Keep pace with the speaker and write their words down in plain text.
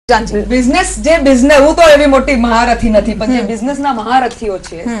Business જે business હું તો એવી મોટી મહારથી નથી પણ જે બિઝનેસના મહારથીઓ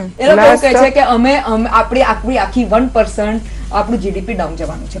છે એ લોકો કહે છે કે અમે આપણી આખી 1% આપણું જીડીપી ડાઉન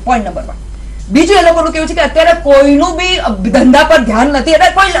જવાનું છે. Point number 1. બીજું એ લોકોનું કેવું છે કે અત્યારે કોઈનું બી ધંધા પર ધ્યાન નથી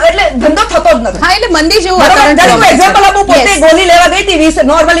એટલે ધંધો થતો જ નથી. હા, એટલે મંદી જેવું વાતાવરણ. એક્ઝામ્પલ આપું, પોતે ગોળી લેવા ગઈ હતી,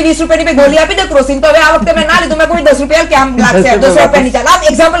 નોર્મલી 20 રૂપિયાની ગોળી આપી દે ક્રોસિન, તો હવે આ વખતે મેં ના લીધું, મેં કોઈ 10 રૂપિયા કેમ લાગશે, 200 રૂપિયાની ચાલ. આ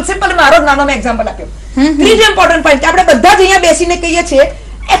એક્ઝામ્પલ સિમ્પલ મારો નાનો મેં એક્ઝામ્પલ આપ્યો. ત્રીજો ઇમ્પોર્ટન્ટ પોઈન્ટ આપણે બધા જ અહીંયા બેસીને કહીએ છીએ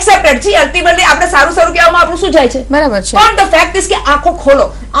એક્સેપ્ટેડ છે. અલ્ટિમેટલી આપણે સારું કહેવામાં આપણું શું જાય છે? બરાબર છે. પણ ધ ફેક્ટ ઇઝ કે આંખો ખોલો.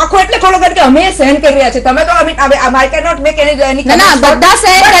 આંખો એટલે ખોલો કારણ કે અમે સહન કરી રહ્યા છે. તમે તો I can not make any ના, બધા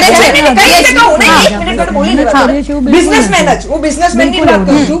સહન કરે છે. બિઝનેસમેન જ હું બિઝનેસમેનની વાત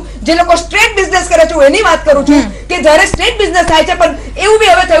કરું છું, જે લોકો સ્ટ્રેટ બિઝનેસ કરે છે એની વાત કરું છું કે જ્યારે સ્ટ્રેટ બિઝનેસ થાય છે. પણ એવું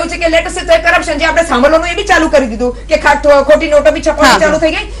બી હવે થયું છે કે લેટ અસ સે કરપ્શન જે આપણે સાંભળવાનું એ બી ચાલુ કરી દીધું કે ખોટી નોટો બી છપાવવાની ચાલુ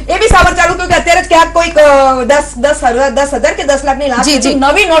થઈ ગઈ. એ બી સાબર ચાલુ થયું કે અત્યારે જ ક્યાંક કોઈક 10,000 કે 10 લાખની લાંચ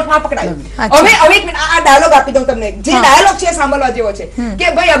નવી નોટમાં પકડાયું. હવે એક મિનિટ આ ડાયલોગ આપી દઉં તમને. જે ડાયલોગ છે સાંભળવા જેવો છે કે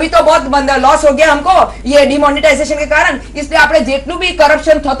ભાઈ અભી તો बहुत लॉस हो गया हमको ये डिमोनेटाइजेशन के कारण, इसलिए આપણે જેટલું બી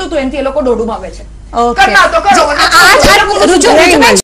કરપ્શન થતું હતું એનાથી એ લોકો દોડું માંગે છે. કરના તો કરો.